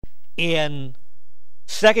in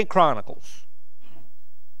 2 Chronicles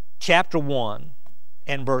chapter 1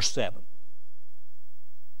 and verse 7.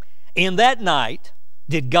 In that night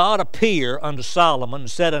did God appear unto Solomon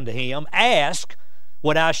and said unto him, Ask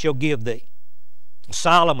what I shall give thee.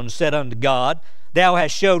 Solomon said unto God, Thou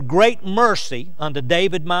hast showed great mercy unto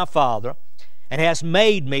David my father, and hast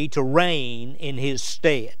made me to reign in his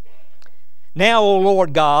stead. Now, O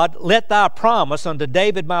Lord God, let thy promise unto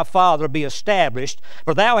David my father be established,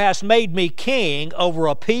 for thou hast made me king over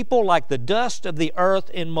a people like the dust of the earth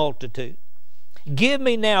in multitude. Give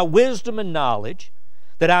me now wisdom and knowledge,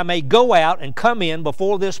 that I may go out and come in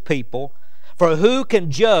before this people, for who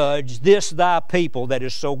can judge this thy people that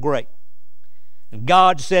is so great? And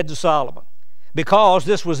God said to Solomon, Because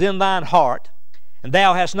this was in thine heart, and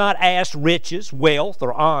thou hast not asked riches, wealth,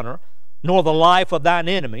 or honor, nor the life of thine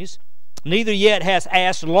enemies, neither yet hast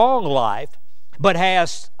asked long life, but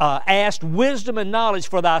hast asked wisdom and knowledge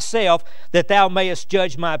for thyself, that thou mayest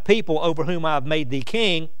judge my people over whom I have made thee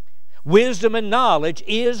king. Wisdom and knowledge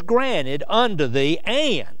is granted unto thee,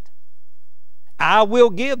 and I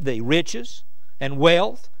will give thee riches and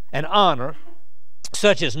wealth and honor,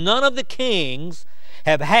 such as none of the kings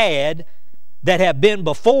have had that have been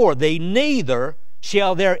before thee, neither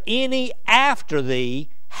shall there any after thee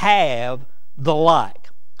have the like.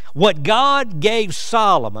 What God gave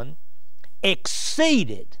Solomon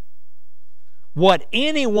exceeded what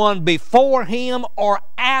anyone before him or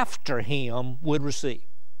after him would receive.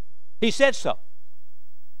 He said so.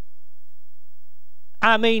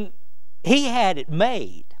 I mean, he had it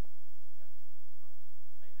made.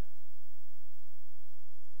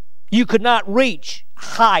 You could not reach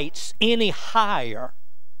heights any higher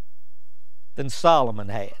than Solomon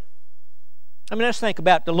had. I mean, let's think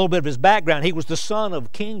about a little bit of his background. He was the son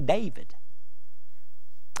of King David.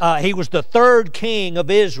 He was the third king of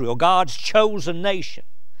Israel, God's chosen nation.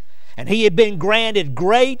 And he had been granted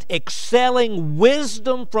great, excelling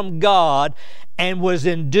wisdom from God, and was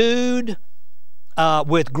endued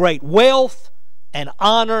with great wealth and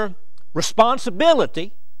honor,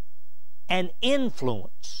 responsibility, and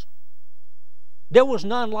influence. There was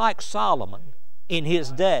none like Solomon in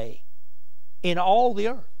his day in all the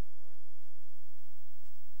earth.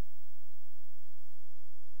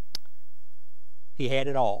 He had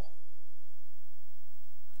it all.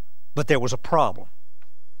 But there was a problem.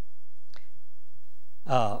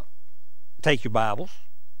 Take your Bibles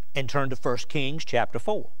and turn to 1 Kings chapter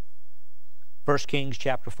 4. 1 Kings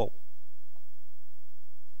chapter 4.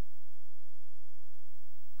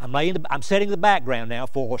 I'm setting the background now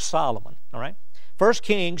for Solomon. All right? 1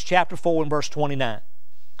 Kings chapter 4 and verse 29.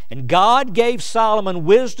 And God gave Solomon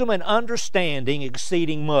wisdom and understanding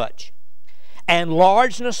exceeding much, and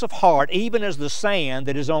largeness of heart, even as the sand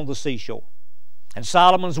that is on the seashore. And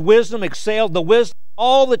Solomon's wisdom excelled the wisdom of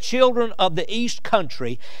all the children of the east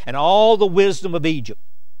country, and all the wisdom of Egypt.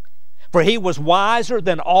 For he was wiser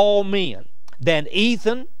than all men, than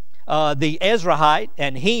Ethan the Ezrahite,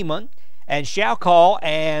 and Heman, and Shachal,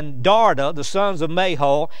 and Darda, the sons of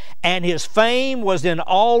Mahol, and his fame was in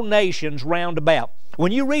all nations round about.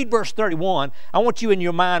 When you read verse 31, I want you in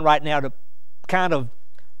your mind right now to kind of,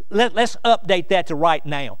 let's update that to right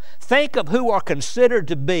now. Think of who are considered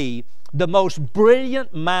to be the most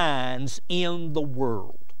brilliant minds in the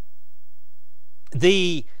world.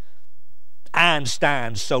 The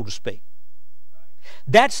Einsteins, so to speak.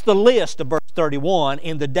 That's the list of verse 31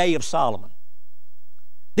 in the day of Solomon.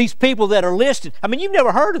 These people that are listed, I mean, you've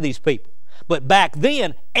never heard of these people. But back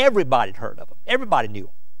then, everybody had heard of them. Everybody knew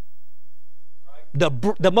them.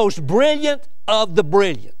 The most brilliant of the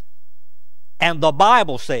brilliant. And the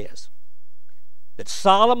Bible says that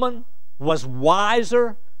Solomon was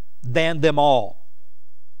wiser than them all.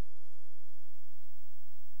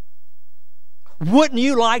 Wouldn't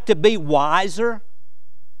you like to be wiser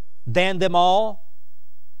than them all?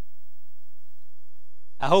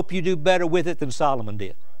 I hope you do better with it than Solomon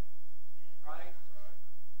did.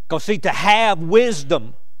 Because see, to have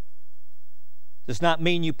wisdom does not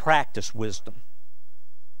mean you practice wisdom.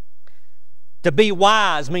 To be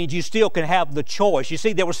wise means you still can have the choice. You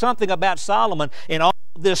see, there was something about Solomon in all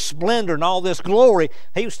this splendor and all this glory.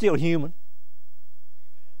 He was still human.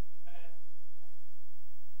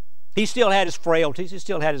 He still had his frailties. He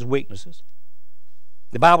still had his weaknesses.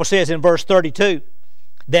 The Bible says in verse 32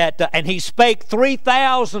 that, and he spake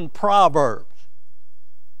 3,000 proverbs.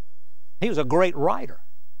 He was a great writer.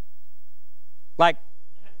 Like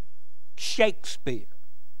Shakespeare.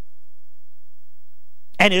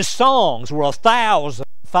 And his songs were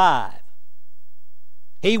 1,005.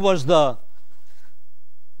 He was the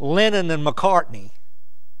Lennon and McCartney.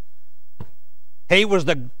 He was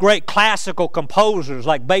the great classical composers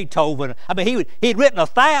like Beethoven. I mean, he'd written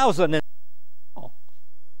 1,000.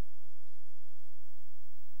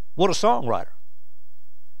 What a songwriter.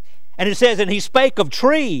 And it says, and he spake of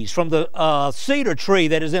trees, from the cedar tree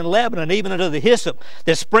that is in Lebanon, even unto the hyssop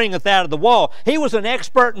that springeth out of the wall. He was an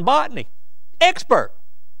expert in botany. Expert.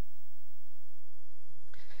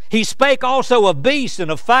 He spake also of beasts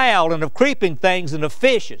and of fowl and of creeping things and of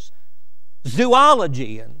fishes.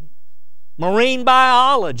 Zoology and marine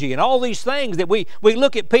biology and all these things that we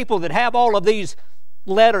look at people that have all of these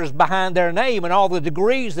letters behind their name and all the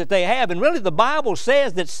degrees that they have. And really the Bible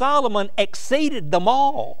says that Solomon exceeded them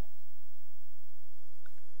all.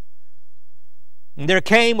 And there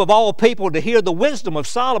came of all people to hear the wisdom of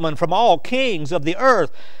Solomon from all kings of the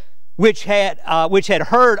earth, which had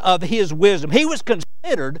heard of his wisdom. He was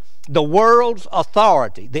considered the world's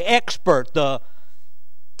authority, the expert, the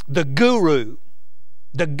guru,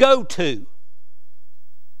 the go-to.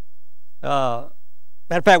 Matter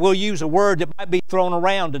of fact, we'll use a word that might be thrown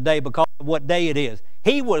around today because of what day it is.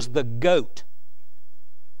 He was the goat.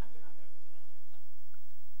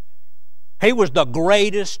 He was the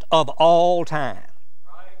greatest of all time.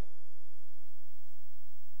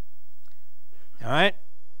 All right?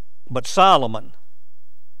 But Solomon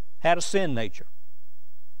had a sin nature.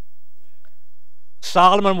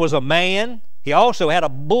 Solomon was a man. He also had a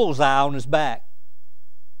bullseye on his back.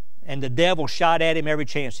 And the devil shot at him every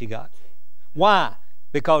chance he got. Why?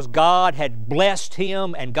 Because God had blessed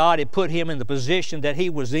him and God had put him in the position that he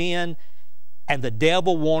was in, and the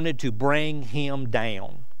devil wanted to bring him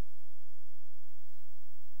down.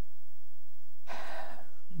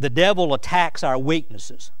 The devil attacks our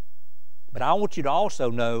weaknesses. But I want you to also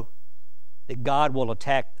know that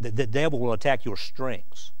the devil will attack your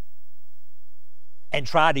strengths and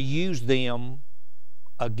try to use them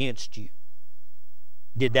against you.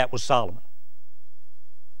 Did that with Solomon.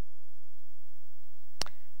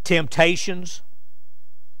 Temptations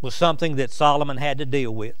was something that Solomon had to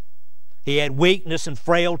deal with. He had weakness and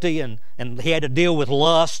frailty, and he had to deal with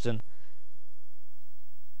lust. And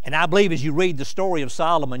I believe as you read the story of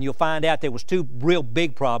Solomon, you'll find out there was two real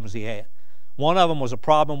big problems he had. One of them was a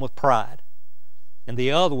problem with pride, and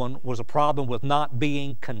the other one was a problem with not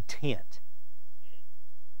being content.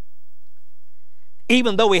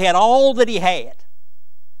 Even though he had all that he had,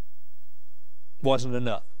 wasn't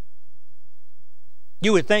enough.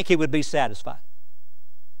 You would think he would be satisfied,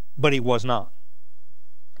 but he was not.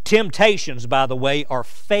 Temptations, by the way, are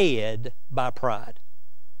fed by pride.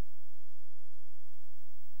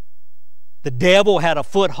 The devil had a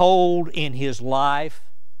foothold in his life.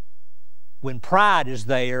 When pride is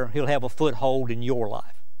there, he'll have a foothold in your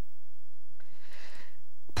life.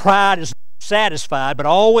 Pride is satisfied, but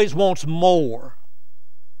always wants more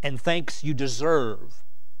and thinks you deserve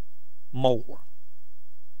more.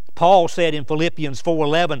 Paul said in Philippians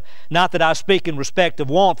 4:11, not that I speak in respect of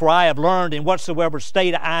want, for I have learned in whatsoever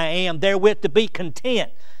state I am therewith to be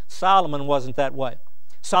content. Solomon wasn't that way.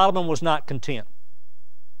 Solomon was not content.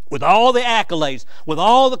 With all the accolades, with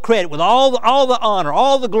all the credit, with all the honor,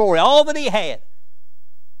 all the glory, all that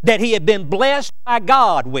he had been blessed by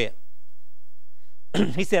God with.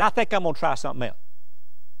 He said, I think I'm going to try something else.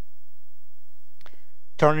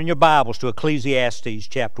 Turn in your Bibles to Ecclesiastes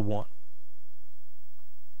chapter 1.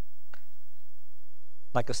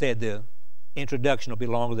 Like I said, the introduction will be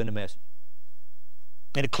longer than the message.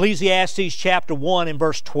 In Ecclesiastes chapter 1 and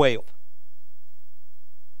verse 12.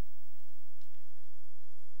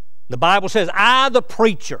 The Bible says, I, the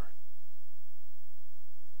preacher,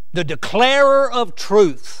 the declarer of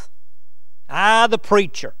truth, I, the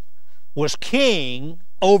preacher, was king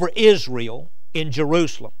over Israel in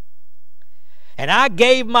Jerusalem. And I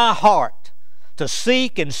gave my heart to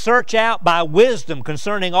seek and search out by wisdom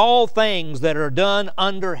concerning all things that are done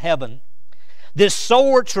under heaven. This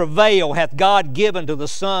sore travail hath God given to the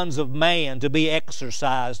sons of man to be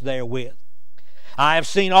exercised therewith. I have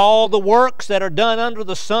seen all the works that are done under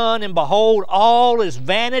the sun, and behold, all is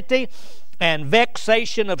vanity and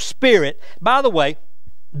vexation of spirit. By the way,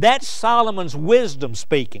 that's Solomon's wisdom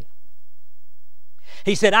speaking.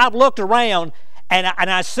 He said, I've looked around and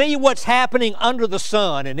I see what's happening under the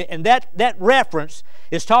sun. And that reference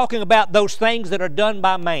is talking about those things that are done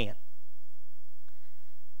by man.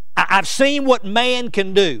 I've seen what man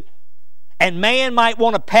can do. And man might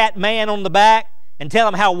want to pat man on the back and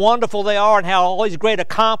tell them how wonderful they are and how all these great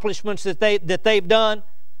accomplishments that they've done.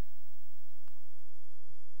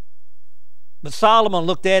 But Solomon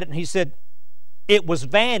looked at it and he said, it was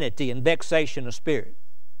vanity and vexation of spirit.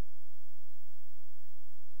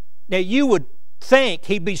 Now you would think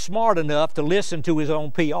he'd be smart enough to listen to his own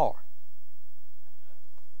PR.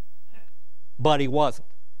 but he wasn't.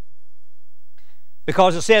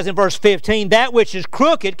 Because it says in verse 15, that which is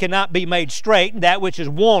crooked cannot be made straight, and that which is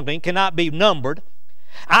wanting cannot be numbered.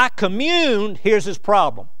 I communed, here's his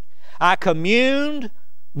problem, I communed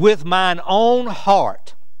with mine own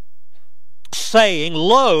heart, saying,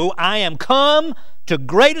 Lo, I am come to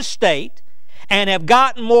great estate, and have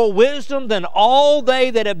gotten more wisdom than all they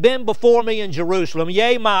that have been before me in Jerusalem.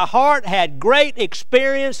 Yea, my heart had great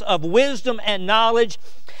experience of wisdom and knowledge,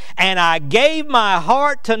 and I gave my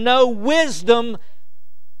heart to know wisdom.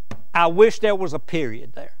 I wish there was a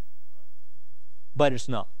period there, but it's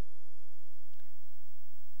not.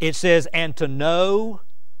 It says, and to know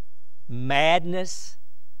madness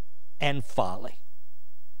and folly.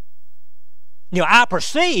 I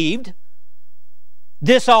perceived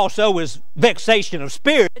this also is vexation of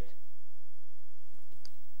spirit.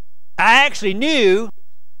 I actually knew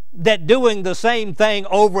that doing the same thing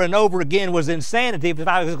over and over again was insanity if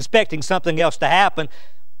I was expecting something else to happen,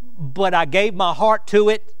 but I gave my heart to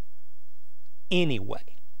it anyway.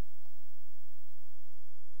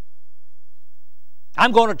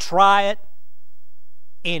 I'm going to try it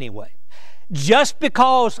anyway. Just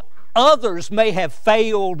because others may have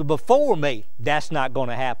failed before me, that's not going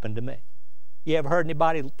to happen to me. You ever heard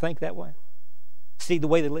anybody think that way? See the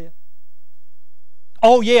way they live?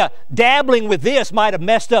 Oh yeah, dabbling with this might have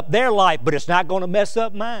messed up their life, but it's not going to mess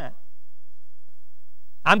up mine.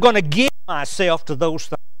 I'm going to give myself to those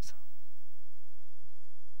things.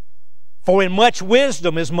 For in much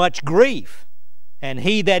wisdom is much grief, and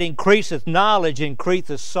he that increaseth knowledge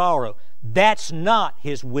increaseth sorrow. That's not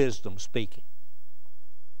his wisdom speaking.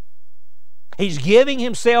 He's giving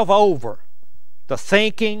himself over to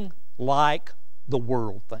thinking like the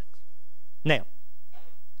world thinks. Now,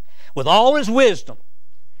 with all his wisdom,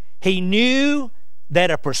 he knew that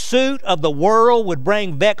a pursuit of the world would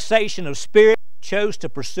bring vexation of spirit, chose to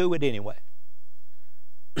pursue it anyway.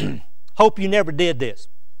 Hope you never did this.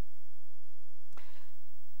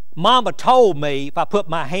 Mama told me if I put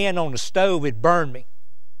my hand on the stove, it'd burn me.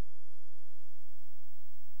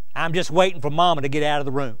 I'm just waiting for Mama to get out of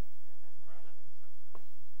the room.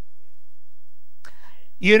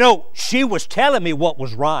 She was telling me what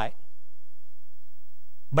was right,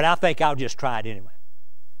 but I think I'll just try it anyway.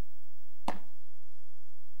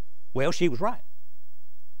 Well, she was right.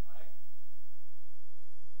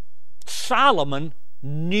 Solomon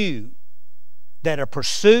knew that a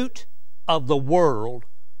pursuit of the world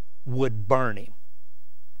would burn him.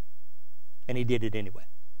 And he did it anyway.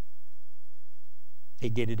 He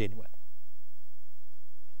did it anyway.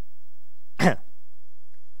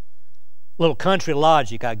 Little country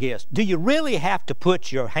logic, I guess. Do you really have to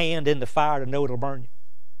put your hand in the fire to know it'll burn you?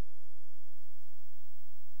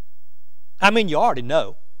 I mean, you already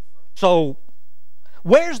know. So,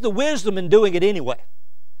 where's the wisdom in doing it anyway?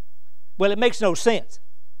 Well, it makes no sense.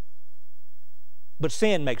 But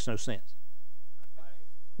sin makes no sense.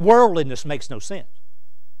 Worldliness makes no sense.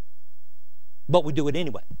 But we do it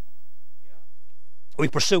anyway. We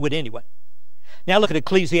pursue it anyway. Now look at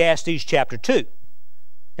Ecclesiastes chapter 2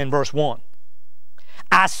 and verse 1.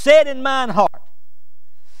 I said in mine heart,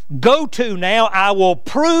 Go to now, I will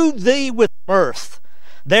prove thee with mirth.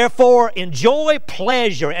 Therefore enjoy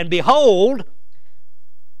pleasure, and behold,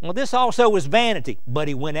 well, this also was vanity, but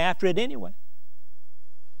he went after it anyway.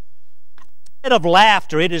 Instead of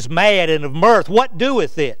laughter, it is mad, and of mirth, what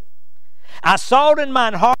doeth it? I sought in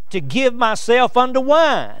mine heart to give myself unto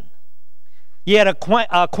wine, yet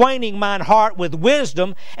acquainting mine heart with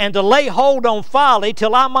wisdom, and to lay hold on folly,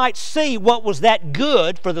 till I might see what was that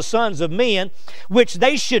good for the sons of men, which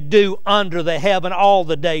they should do under the heaven all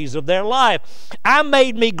the days of their life. I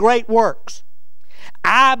made me great works.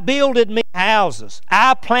 I builded me houses.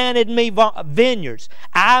 I planted me vineyards.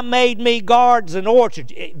 I made me gardens and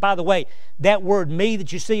orchards. By the way, that word me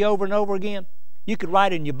that you see over and over again, you could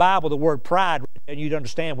write in your Bible the word pride, and you'd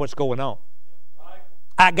understand what's going on.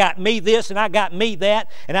 I got me this, and I got me that,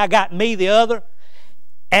 and I got me the other.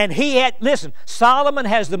 And listen, Solomon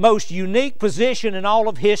has the most unique position in all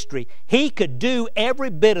of history. He could do every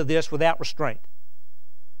bit of this without restraint.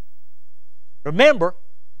 Remember,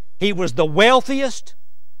 he was the wealthiest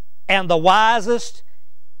and the wisest.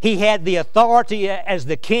 He had the authority as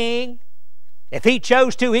the king. If he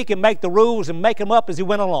chose to, he can make the rules and make them up as he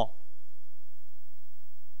went along.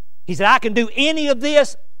 He said, I can do any of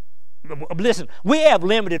this. Listen, we have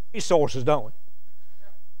limited resources, don't we?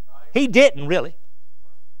 He didn't really.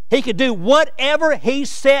 He could do whatever he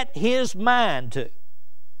set his mind to.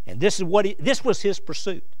 And this was his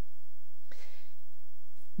pursuit.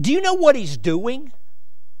 Do you know what he's doing?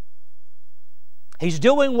 He's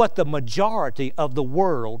doing what the majority of the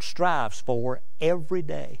world strives for every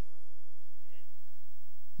day.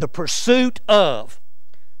 the pursuit of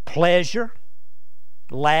pleasure,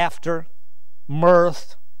 laughter,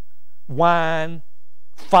 mirth, wine,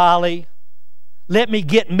 folly. Let me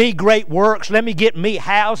get me great works. Let me get me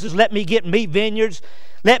houses. Let me get me vineyards.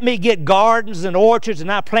 Let me get gardens and orchards,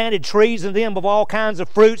 and I planted trees in them of all kinds of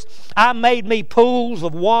fruits. I made me pools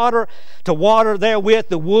of water to water therewith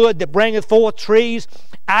the wood that bringeth forth trees.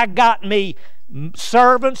 I got me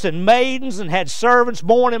servants and maidens, and had servants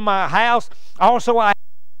born in my house. Also I had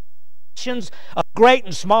of great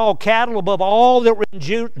and small cattle above all that were in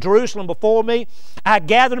Jerusalem before me. I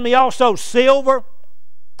gathered me also silver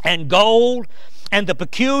and gold, and the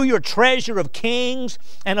peculiar treasure of kings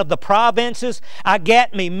and of the provinces. I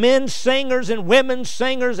gat me men singers and women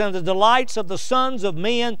singers, and the delights of the sons of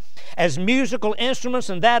men as musical instruments,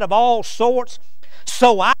 and that of all sorts.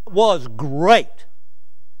 So I was great,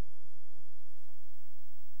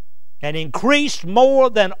 and increased more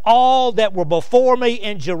than all that were before me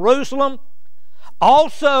in Jerusalem.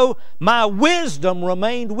 Also my wisdom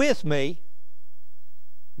remained with me.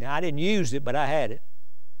 Now I didn't use it, but I had it.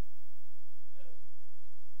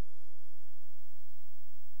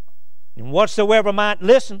 And whatsoever mine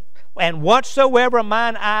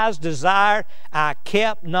eyes desired, I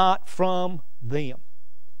kept not from them.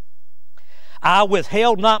 I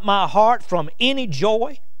withheld not my heart from any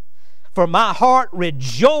joy, for my heart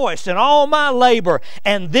rejoiced in all my labor,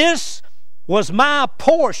 and this was my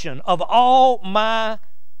portion of all my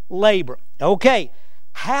labor. Okay,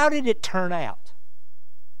 how did it turn out?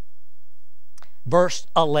 Verse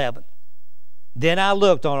 11. Then I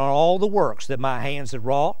looked on all the works that my hands had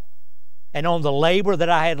wrought, and on the labor that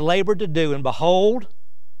I had labored to do, and behold,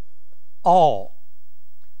 all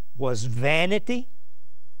was vanity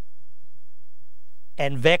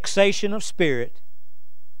and vexation of spirit,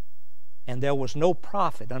 and there was no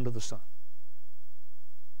profit under the sun.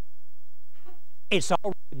 It's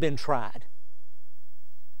already been tried.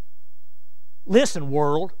 Listen,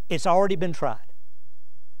 world, it's already been tried,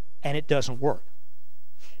 and it doesn't work.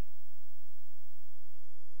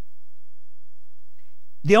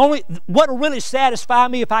 What will really satisfy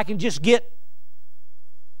me if I can just get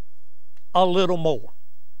a little more.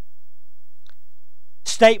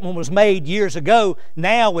 Statement was made years ago.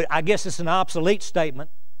 Now I guess it's an obsolete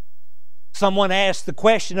statement. Someone asked the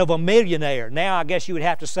question of a millionaire. Now I guess you would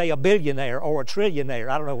have to say a billionaire or a trillionaire.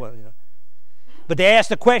 I don't know what. But they asked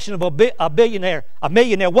the question of a millionaire.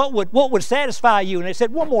 What would satisfy you? And they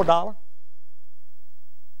said, $1 more.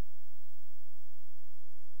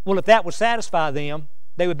 Well, if that would satisfy them,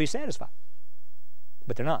 they would be satisfied.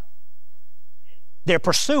 But they're not. They're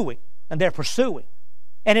pursuing, and they're pursuing.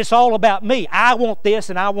 And it's all about me. I want this,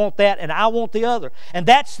 and I want that, and I want the other. And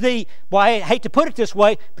that's I hate to put it this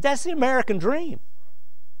way, but that's the American dream.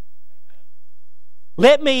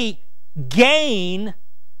 Let me gain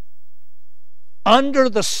under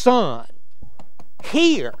the sun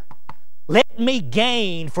here. Let me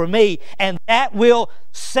gain for me, and that will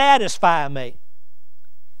satisfy me.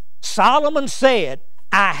 Solomon said,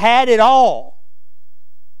 I had it all,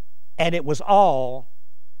 and it was all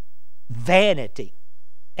vanity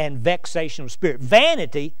and vexation of spirit.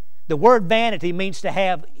 Vanity, the word vanity means to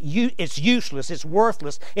have, it's useless, it's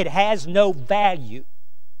worthless, it has no value.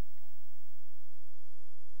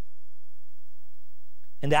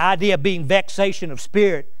 And the idea of being vexation of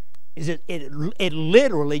spirit is it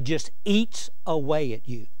literally just eats away at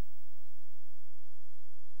you.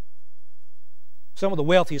 Some of the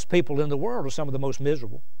wealthiest people in the world are some of the most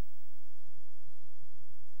miserable.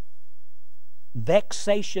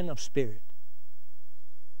 Vexation of spirit.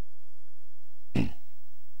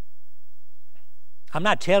 I'm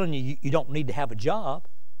not telling you you don't need to have a job.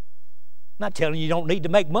 I'm not telling you don't need to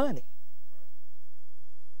make money.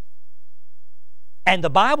 And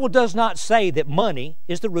the Bible does not say that money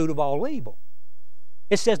is the root of all evil.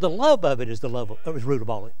 It says the love of it is the root of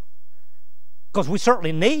all evil. Because we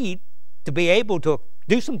certainly need to be able to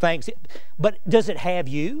do some things. But does it have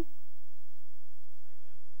you?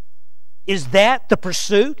 Is that the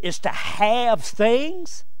pursuit? Is to have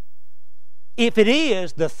things? If it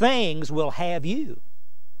is, the things will have you.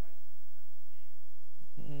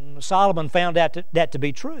 Solomon found that to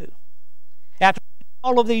be true. After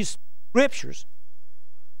all of these scriptures,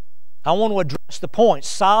 I want to address the point.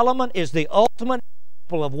 Solomon is the ultimate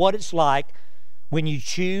example of what it's like when you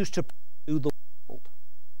choose to pursue the world.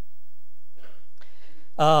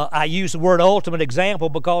 I use the word ultimate example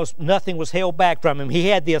because nothing was held back from him. He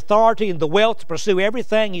had the authority and the wealth to pursue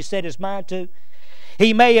everything he set his mind to.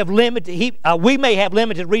 We may have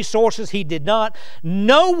limited resources. He did not.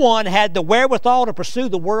 No one had the wherewithal to pursue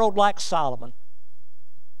the world like Solomon.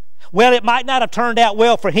 Well, it might not have turned out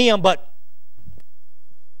well for him, but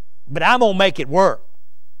but I'm going to make it work.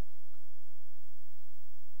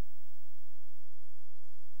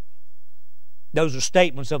 Those are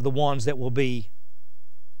statements of the ones that will be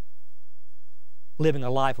living a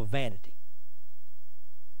life of vanity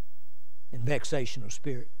and vexation of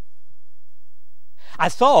spirit. I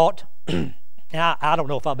thought, and I don't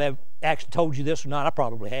know if I've ever actually told you this or not. I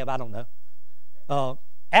probably have. I don't know.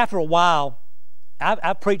 After a while,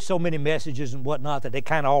 I've preached so many messages and whatnot that they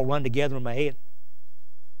kind of all run together in my head.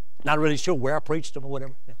 Not really sure where I preached them or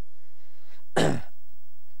whatever.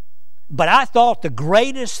 But I thought the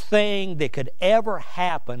greatest thing that could ever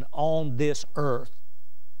happen on this earth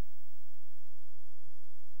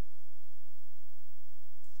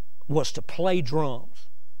was to play drums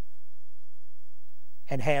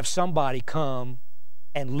and have somebody come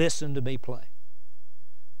and listen to me play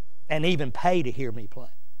and even pay to hear me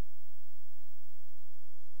play.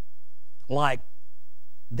 Like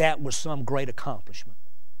that was some great accomplishment.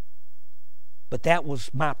 But that was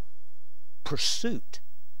my pursuit.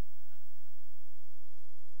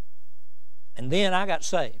 And then I got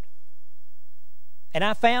saved. And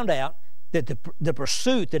I found out that the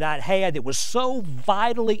pursuit that I'd had that was so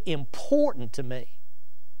vitally important to me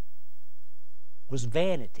was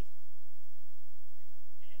vanity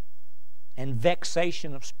and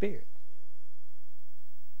vexation of spirit.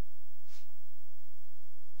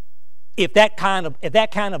 If that kind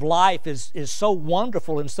of life is so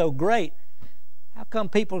wonderful and so great, how come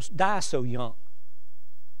people die so young?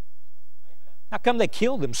 How come they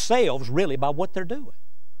kill themselves really by what they're doing?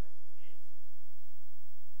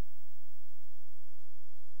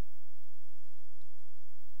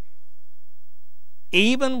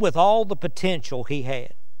 Even with all the potential he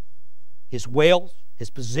had, his wealth, his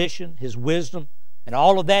position, his wisdom, and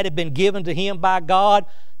all of that had been given to him by God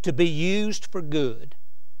to be used for good,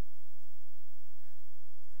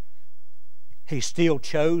 he still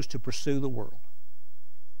chose to pursue the world.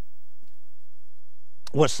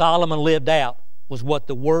 What Solomon lived out was what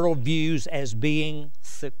the world views as being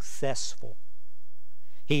successful.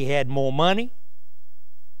 He had more money,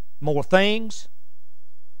 more things,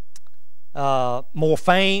 more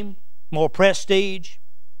fame, more prestige,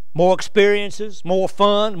 more experiences, more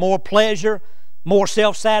fun, more pleasure, more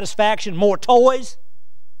self-satisfaction, more toys,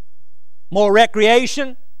 more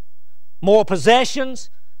recreation, more possessions,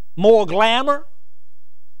 more glamour,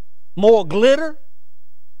 more glitter.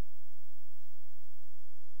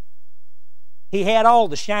 He had all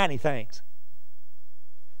the shiny things.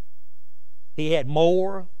 He had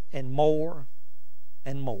more and more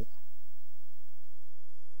and more.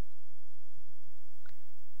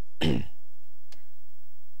 Could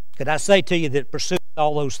I say to you that pursuing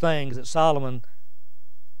all those things, that Solomon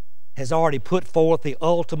has already put forth the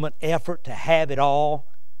ultimate effort to have it all,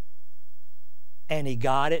 and he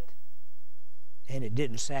got it, and it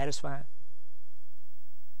didn't satisfy him?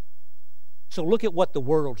 So look at what the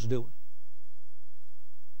world's doing.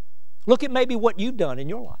 Look at maybe what you've done in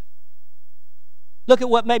your life. Look at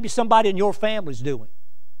what maybe somebody in your family's doing.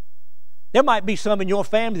 There might be some in your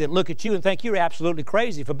family that look at you and think you're absolutely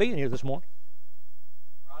crazy for being here this morning.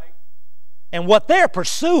 Right. And what they're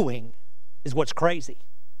pursuing is what's crazy.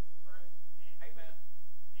 Amen.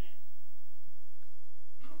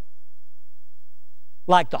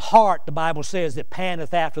 Like the hart, the Bible says, that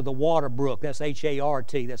panteth after the water brook. That's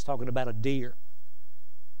H-A-R-T. That's talking about a deer.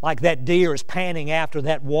 Like that deer is panting after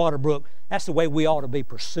that water brook. That's the way we ought to be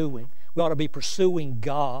pursuing. We ought to be pursuing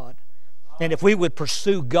God. And if we would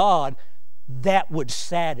pursue God, that would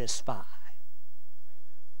satisfy.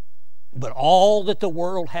 But all that the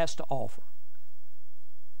world has to offer,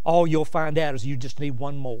 all you'll find out is you just need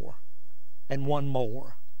one more, and one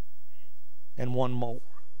more, and one more.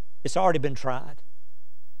 It's already been tried.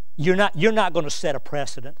 You're not going to set a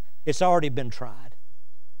precedent. It's already been tried.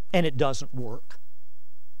 And it doesn't work.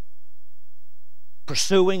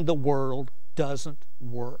 Pursuing the world doesn't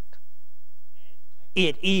work.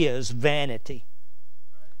 It is vanity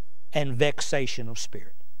and vexation of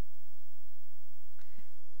spirit.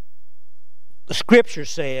 The Scripture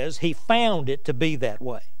says he found it to be that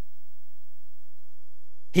way.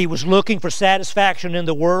 He was looking for satisfaction in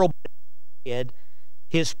the world, but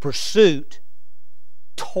his pursuit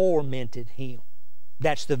tormented him.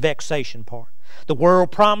 That's the vexation part. The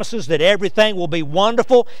world promises that everything will be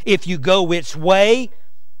wonderful if you go its way,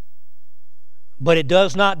 but it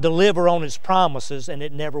does not deliver on its promises, and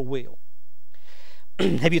it never will.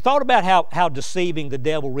 Have you thought about how deceiving the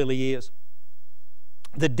devil really is?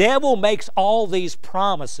 The devil makes all these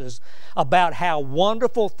promises about how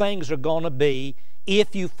wonderful things are going to be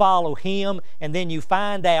if you follow him, and then you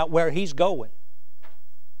find out where he's going.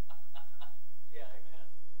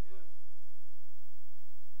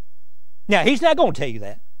 Now, He's not going to tell you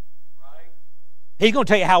that. He's going to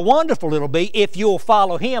tell you how wonderful it'll be if you'll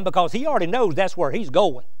follow Him, because He already knows that's where He's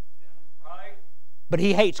going. But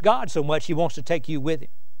He hates God so much He wants to take you with Him.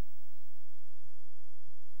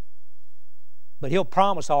 But He'll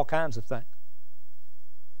promise all kinds of things.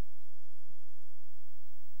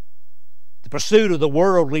 The pursuit of the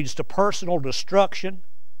world leads to personal destruction,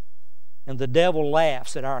 and the devil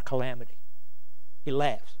laughs at our calamity. He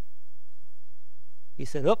laughs. He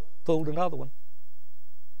said, "Oh, fooled another one,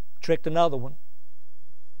 tricked another one,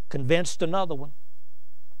 convinced another one."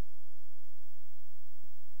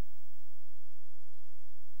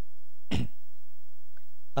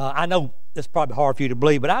 I know it's probably hard for you to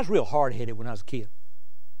believe, but I was real hard-headed when I was a kid.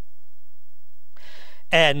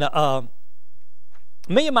 And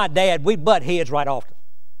me and my dad, we'd butt heads right often.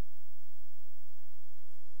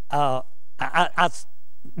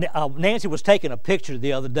 Nancy was taking a picture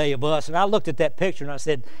the other day of us, and I looked at that picture and I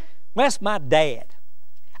said, "Well, that's my dad.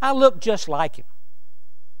 I look just like him."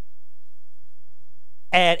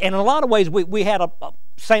 And in a lot of ways, we had a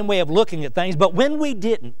same way of looking at things, but when we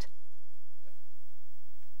didn't,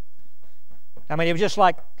 I mean, it was just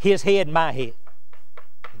like his head and my head.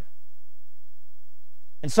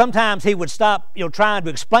 And sometimes he would stop, trying to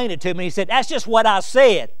explain it to me. He said, "That's just what I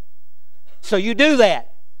said. So you do that."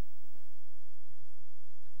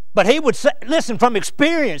 But he would say, listen, from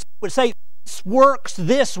experience, he would say, "This works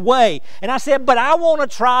this way." And I said, "But I want to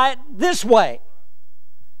try it this way.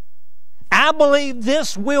 I believe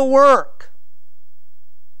this will work."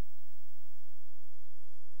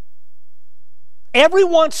 Every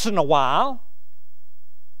once in a while,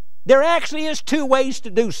 there actually is two ways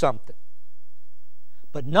to do something.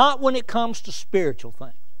 But not when it comes to spiritual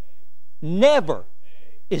things. Never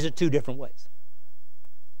is it two different ways.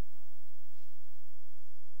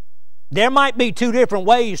 There might be two different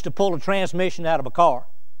ways to pull a transmission out of a car,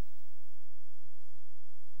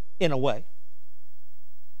 in a way.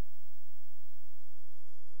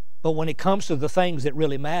 But when it comes to the things that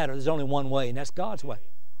really matter, there's only one way, and that's God's way.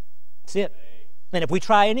 That's it. And if we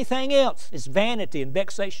try anything else, it's vanity and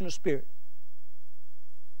vexation of spirit.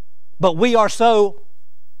 But we are so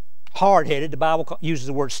hard-headed, the Bible uses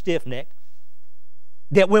the word stiff-necked,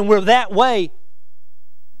 that when we're that way,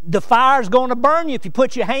 the fire's going to burn you if you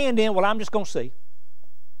put your hand in. "Well, I'm just going to see."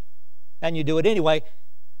 And you do it anyway.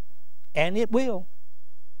 And it will.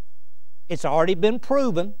 It's already been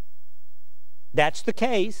proven that's the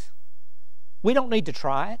case. We don't need to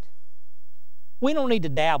try it. We don't need to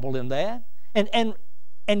dabble in that.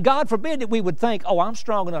 And God forbid that we would think, "Oh, I'm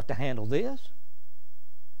strong enough to handle this."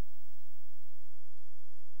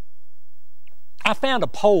 I found a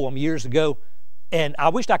poem years ago, and I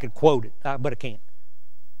wished I could quote it, but I can't.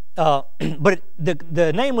 But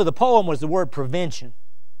the name of the poem was the word prevention.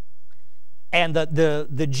 And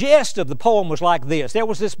the gist of the poem was like this. There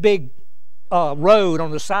was this big road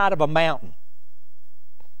on the side of a mountain.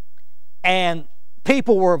 And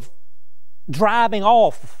people were driving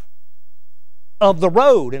off of the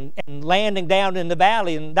road and landing down in the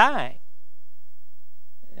valley and dying.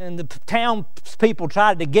 And the town people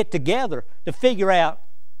tried to get together to figure out,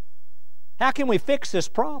 how can we fix this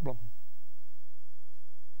problem?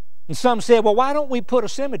 And some said, "Well, why don't we put a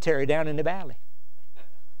cemetery down in the valley?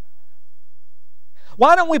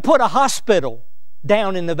 Why don't we put a hospital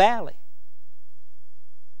down in the valley?"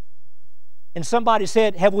 And somebody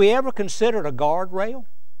said, "Have we ever considered a guardrail?"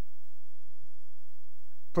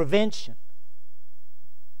 Prevention.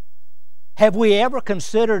 Have we ever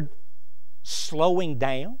considered slowing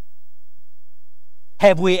down?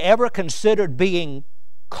 Have we ever considered being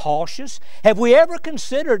cautious? Have we ever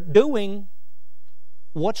considered doing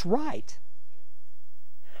what's right?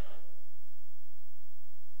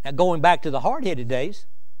 Now, going back to the hard-headed days,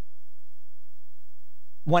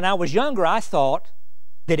 when I was younger, I thought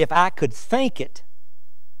that if I could think it,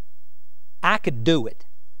 I could do it.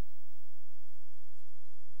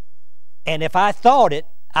 And if I thought it,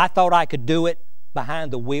 I thought I could do it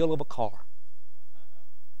behind the wheel of a car.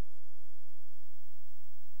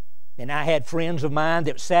 And I had friends of mine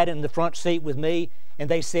that sat in the front seat with me, and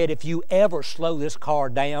they said, "If you ever slow this car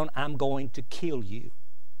down, I'm going to kill you."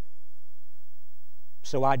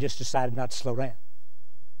 So I just decided not to slow down.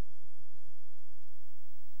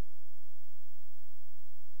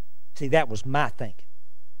 See, that was my thinking.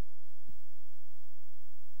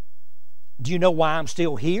 Do you know why I'm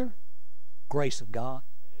still here? Grace of God.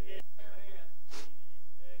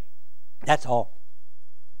 That's all.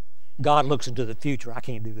 God looks into the future. I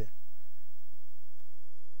can't do that.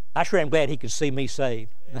 I sure am glad He could see me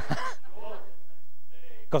saved.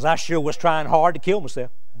 Because I sure was trying hard to kill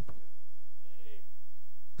myself.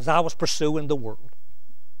 Because I was pursuing the world.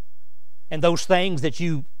 and those things that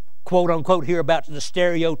you quote unquote hear about, the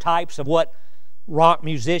stereotypes of what rock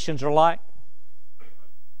musicians are like.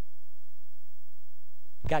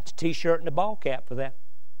 Got the t-shirt and the ball cap for that.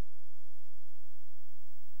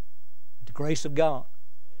 The grace of God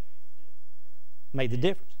made the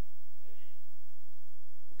difference.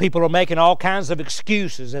 People are making all kinds of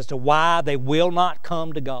excuses as to why they will not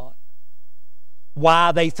come to God.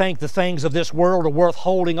 Why they think the things of this world are worth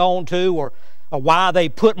holding on to, or why they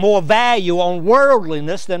put more value on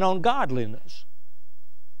worldliness than on godliness.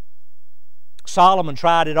 Solomon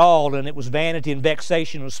tried it all, and it was vanity and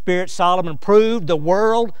vexation of spirit. Solomon proved the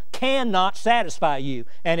world cannot satisfy you,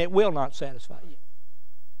 and it will not satisfy you.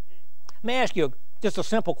 Let me ask you just a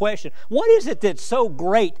simple question. What is it that's so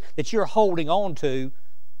great that you're holding on to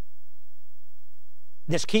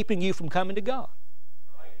that's keeping you from coming to God?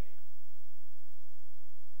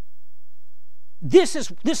 This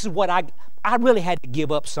is what I really had to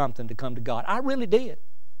give up something to come to God. I really did.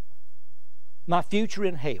 My future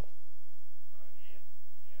in hell.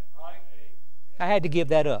 I had to give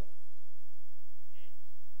that up.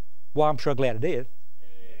 Well, I'm sure glad I did.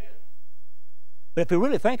 But if you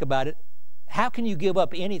really think about it, how can you give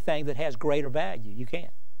up anything that has greater value? You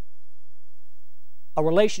can't. A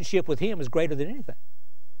relationship with Him is greater than anything.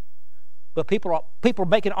 But people are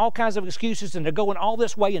making all kinds of excuses, and they're going all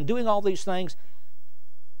this way and doing all these things.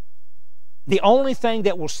 The only thing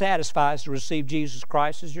that will satisfy is to receive Jesus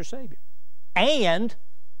Christ as your Savior. And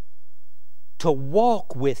to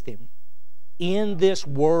walk with Him in this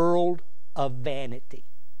world of vanity.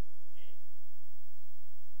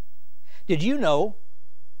 Did you know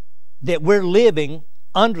that we're living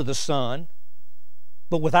under the sun,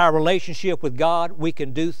 but with our relationship with God, we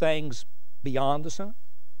can do things beyond the sun?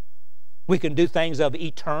 We can do things of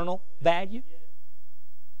eternal value?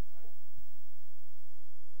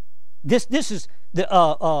 This is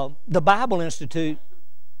the Bible Institute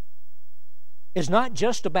is not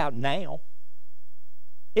just about now.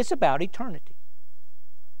 It's about eternity.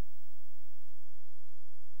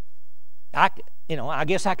 I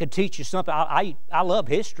guess I could teach you something. I love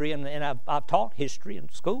history, and I've taught history in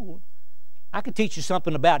school. I could teach you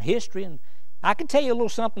something about history, and I could tell you a little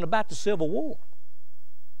something about the Civil War.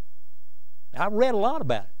 I've read a lot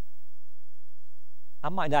about it. I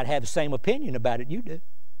might not have the same opinion about it you do,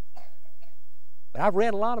 but I've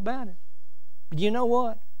read a lot about it. But you know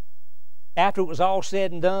what? After it was all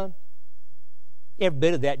said and done, every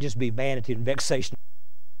bit of that just be vanity and vexation.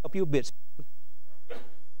 Help you a bit.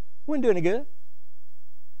 We didn't do any good.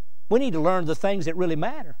 We need to learn the things that really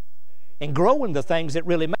matter and grow in the things that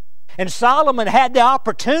really matter. And Solomon had the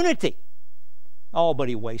opportunity. Oh, but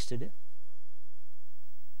he wasted it.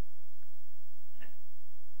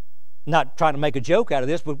 Not trying to make a joke out of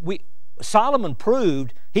this, but Solomon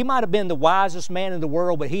proved he might have been the wisest man in the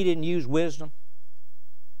world, but he didn't use wisdom.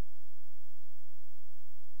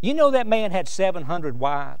 You know that man had 700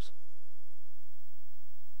 wives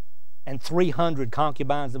and 300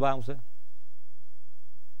 concubines, the Bible says.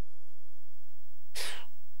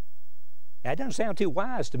 That doesn't sound too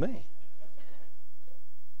wise to me.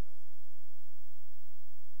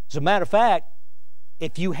 As a matter of fact,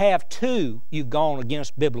 if you have two, you've gone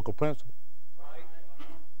against biblical principle.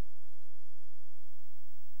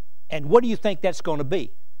 And what do you think that's going to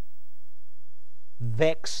be?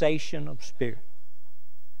 Vexation of spirit.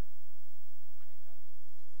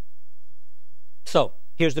 So,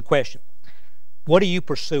 here's the question. What are you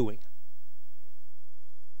pursuing?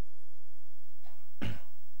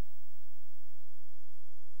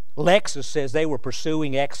 Lexus says they were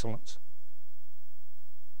pursuing excellence.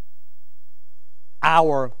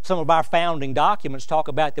 Some of our founding documents talk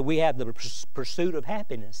about that we have the pursuit of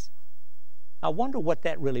happiness. I wonder what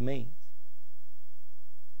that really means.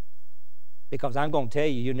 Because I'm going to tell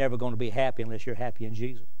you, you're never going to be happy unless you're happy in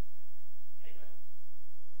Jesus.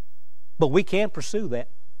 But we can pursue that,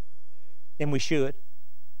 and we should.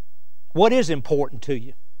 What is important to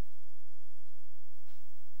you?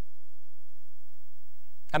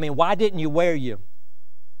 I mean, why didn't you wear your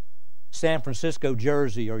San Francisco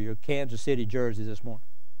jersey or your Kansas City jersey this morning?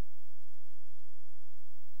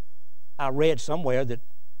 I read somewhere that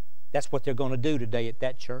that's what they're going to do today at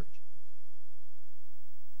that church.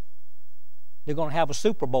 They're going to have a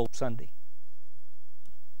Super Bowl Sunday.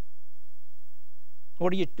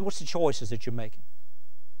 What's the choices that you're making?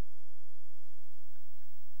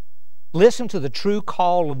 Listen to the true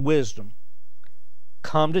call of wisdom.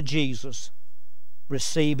 Come to Jesus.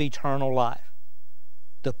 Receive eternal life.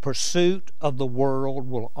 The pursuit of the world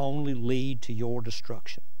will only lead to your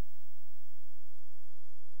destruction.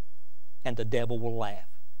 And the devil will laugh.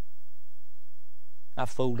 I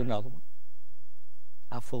fooled another one.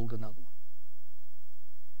 I fooled another one.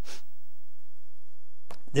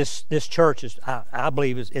 this church is, I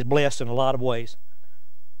believe, is blessed in a lot of ways.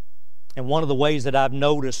 And one of the ways that I've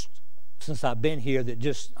noticed since I've been here that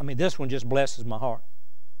this one just blesses my heart.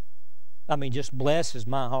 Just blesses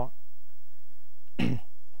my heart.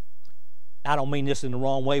 I don't mean this in the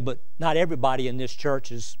wrong way, but not everybody in this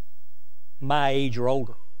church is my age or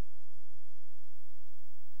older.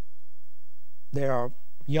 There are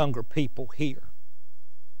younger people here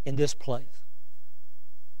in this place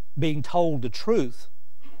being told the truth,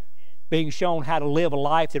 being shown how to live a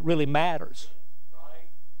life that really matters.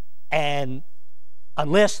 And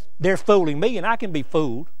unless they're fooling me, and I can be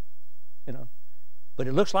fooled, but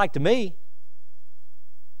it looks like to me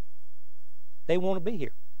they want to be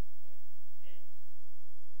here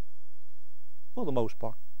for the most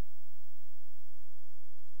part.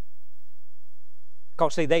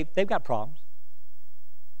 Because, see, they've got problems.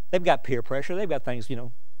 They've got peer pressure. They've got things,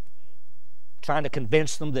 trying to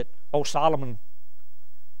convince them that, Solomon,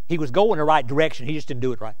 he was going the right direction. He just didn't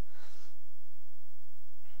do it right.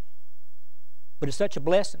 But it's such a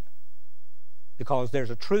blessing because there's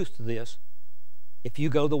a truth to this. If you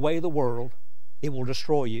go the way of the world, it will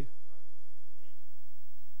destroy you.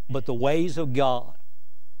 But the ways of God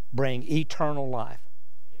bring eternal life.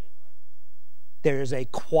 There is a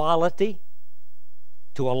quality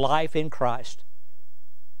to a life in Christ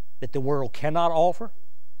that the world cannot offer,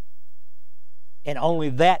 and only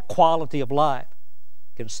that quality of life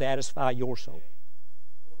can satisfy your soul.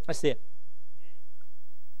 That's it.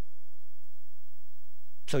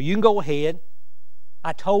 So you can go ahead.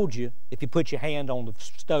 I told you, if you put your hand on the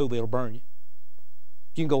stove, it'll burn you.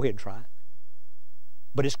 You can go ahead and try it.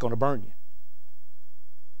 But it's going to burn you.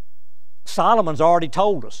 Solomon's already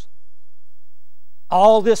told us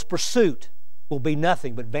all this pursuit will be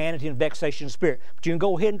nothing but vanity and vexation of spirit. But you can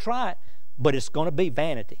go ahead and try it, but it's going to be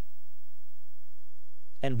vanity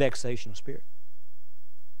and vexation of spirit.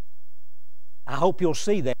 I hope you'll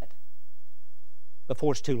see that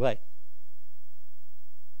before it's too late.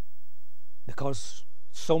 Because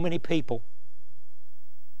so many people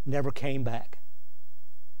never came back.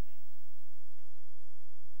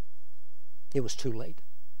 It was too late.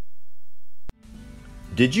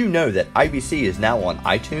 Did you know that IBC is now on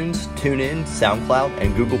iTunes, TuneIn, SoundCloud,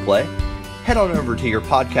 and Google Play? Head on over to your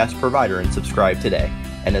podcast provider and subscribe today.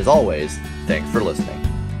 And as always, thanks for listening.